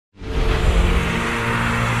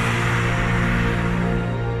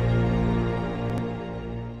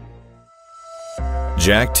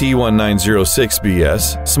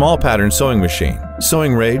JK-T1906 small pattern sewing machine.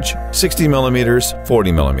 Sewing range 60mm,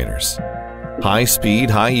 40mm. High speed,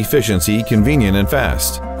 high efficiency, convenient and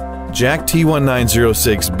fast.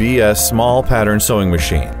 JK-T1906 small pattern sewing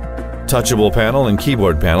machine. Touchable panel and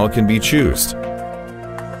keyboard panel can be chosen.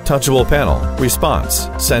 Touchable panel, response,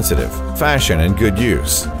 sensitive, fashion and good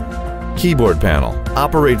use. Keyboard panel,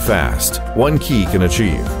 operate fast, one key can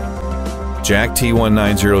achieve.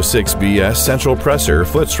 JK-T1906 central presser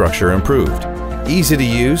foot structure improved. Easy to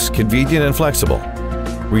use, convenient and flexible.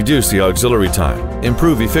 Reduce the auxiliary time,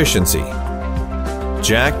 improve efficiency.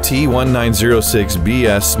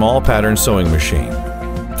 JK-T1906 small pattern sewing machine.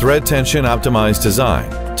 Thread tension optimized design,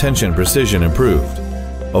 tension precision improved.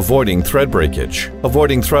 Avoiding thread breakage,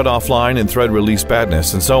 avoiding thread offline and thread release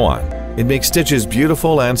badness and so on. It makes stitches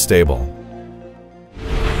beautiful and stable.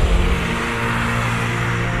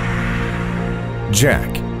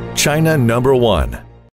 JK, China #1.